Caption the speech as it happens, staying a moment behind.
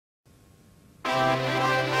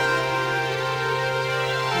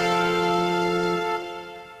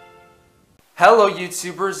Hello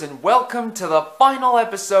YouTubers, and welcome to the final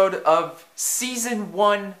episode of Season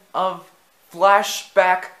 1 of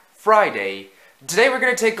Flashback Friday. Today we're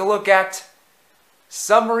going to take a look at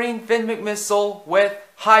Submarine Finn McMissile with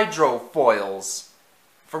hydrofoils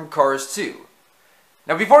from Cars 2.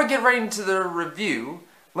 Now before we get right into the review,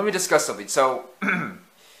 let me discuss something. So,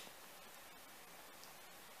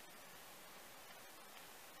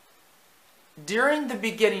 during the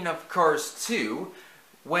beginning of Cars 2,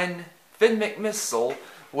 when Finn McMissile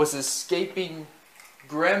was escaping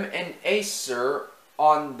Grim and Acer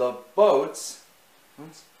on the boat,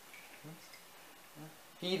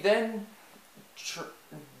 he then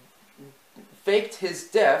faked his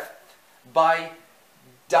death by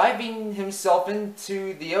diving himself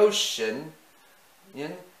into the ocean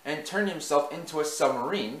and turned himself into a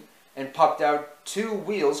submarine and popped out 2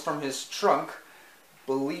 wheels from his trunk,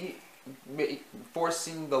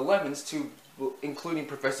 forcing the Lemons to, including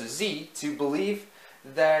Professor Z, to believe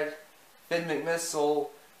that Finn McMissile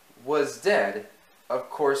was dead. Of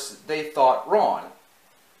course, they thought wrong.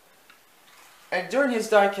 And during his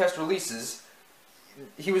diecast releases,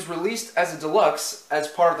 he was released as a deluxe as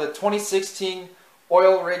part of the 2016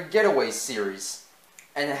 Oilrig Getaway series,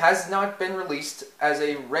 and has not been released as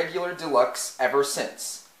a regular deluxe ever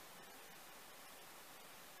since.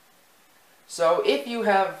 So if you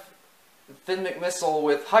have Finn McMissile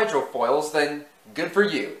with hydrofoils, then good for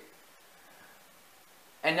you.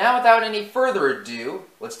 And now, without any further ado,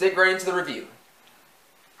 let's dig right into the review.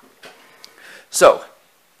 So,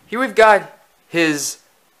 here we've got his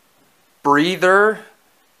breather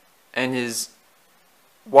and his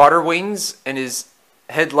water wings and his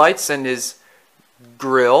headlights and his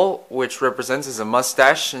grill, which represents as a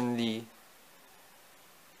mustache, and the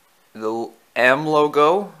M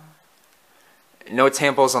logo. No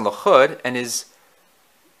tampos on the hood, and his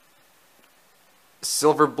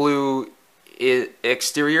silver blue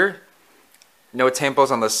exterior. No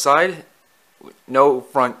tampos on the side. No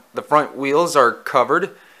front. The front wheels are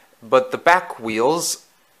covered, but the back wheels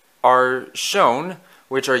are shown,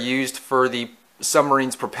 which are used for the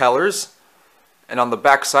submarine's propellers. And on the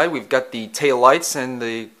back side, we've got the tail lights and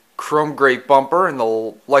the chrome gray bumper and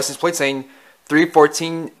the license plate saying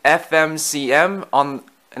 314 FMCM on.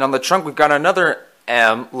 And on the trunk, we've got another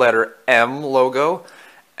letter M logo,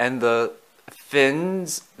 and the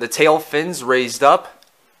fins, the tail fins raised up.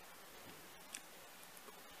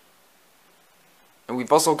 And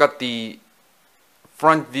we've also got the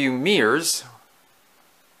front view mirrors.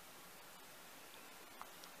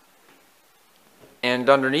 And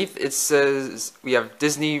underneath it says we have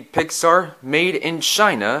Disney Pixar, made in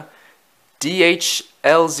China,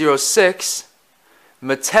 DHL06,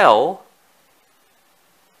 Mattel.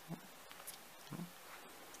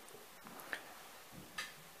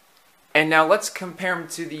 And now let's compare him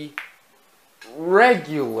to the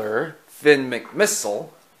regular Finn McMissile.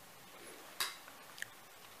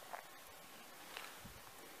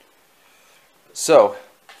 So,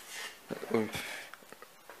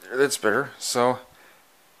 that's better. So,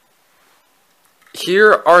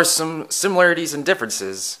 here are some similarities and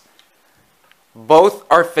differences. Both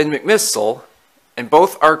are Finn McMissile, and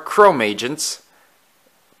both are chrome agents.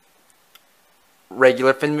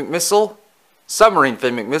 Regular Finn McMissile, Submarine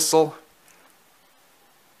Finn McMissile.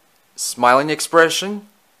 Smiling expression,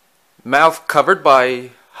 mouth covered by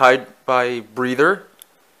breather.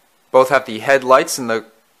 Both have the headlights and the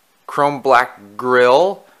chrome black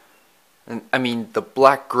grill. And I mean the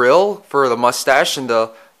black grill for the mustache and the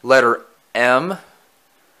letter M.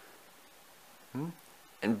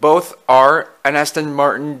 And both are an Aston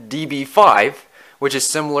Martin DB5, which is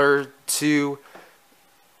similar to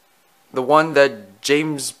the one that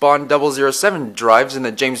James Bond 007 drives in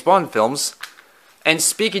the James Bond films. And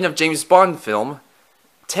speaking of James Bond film,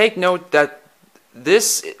 take note that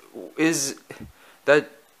that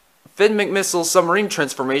Finn McMissile's submarine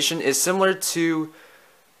transformation is similar to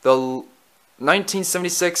the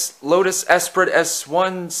 1976 Lotus Esprit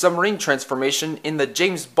S1 submarine transformation in the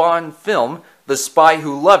James Bond film, The Spy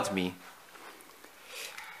Who Loved Me.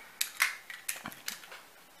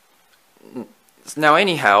 Now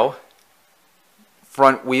anyhow,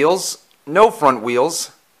 front wheels, no front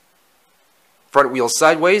wheels. Front wheels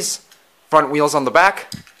sideways, front wheels on the back,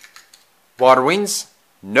 water wings,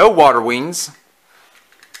 no water wings,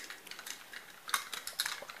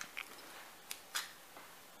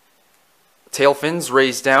 tail fins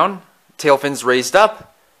raised down, tail fins raised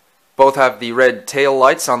up. Both have the red tail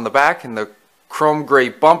lights on the back and the chrome gray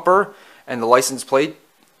bumper and the license plate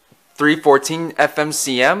 314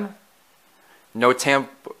 FMCM. No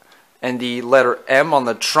and the letter M on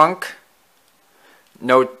the trunk.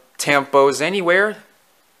 No tampos anywhere.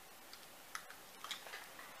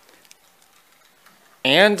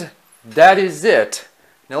 And that is it.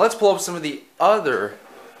 Now let's pull up some of the other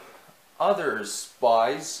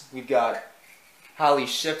spies. We've got Holly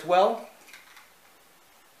Shiftwell,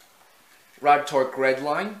 Rod Torque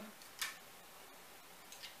Redline,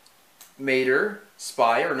 Mater,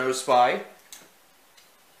 Spy or No Spy,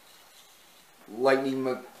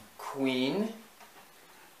 Lightning McQueen,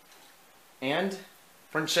 and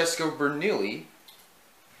Francesco Bernoulli.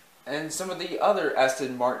 And some of the other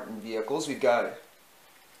Aston Martin vehicles, we've got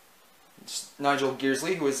Nigel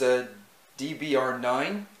Gearsley, who is a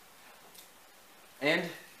DBR9, and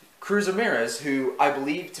Cruz Ramirez, who I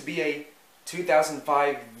believe to be a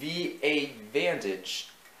 2005 V8 Vantage.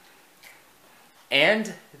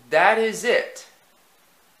 And that is it.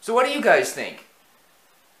 So what do you guys think?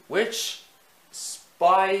 Which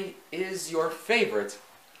spy is your favorite?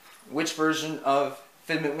 Which version of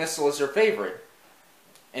Finn McMissile is your favorite?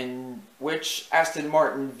 And which Aston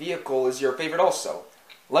Martin vehicle is your favorite also?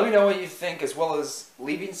 Let me know what you think, as well as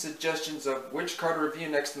leaving suggestions of which car to review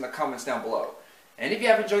next in the comments down below. And if you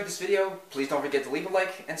have enjoyed this video, please don't forget to leave a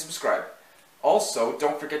like and subscribe. Also,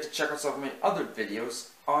 don't forget to check out some of my other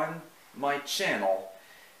videos on my channel.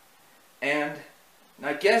 And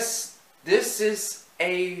I guess this is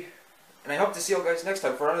and I hope to see you guys next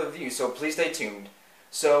time for another review, so please stay tuned.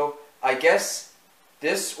 So, I guess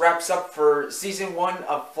this wraps up for Season 1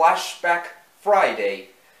 of Flashback Friday.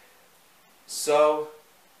 So,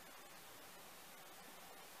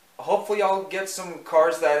 hopefully I'll get some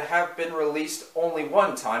cars that have been released only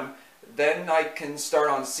one time. Then I can start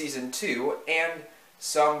on Season 2, and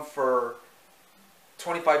some for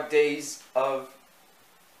 25 days of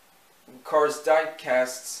cars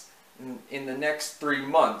diecasts in the next 3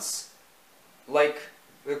 months. Like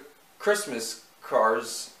the Christmas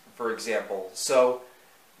cars, for example. So,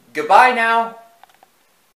 goodbye now!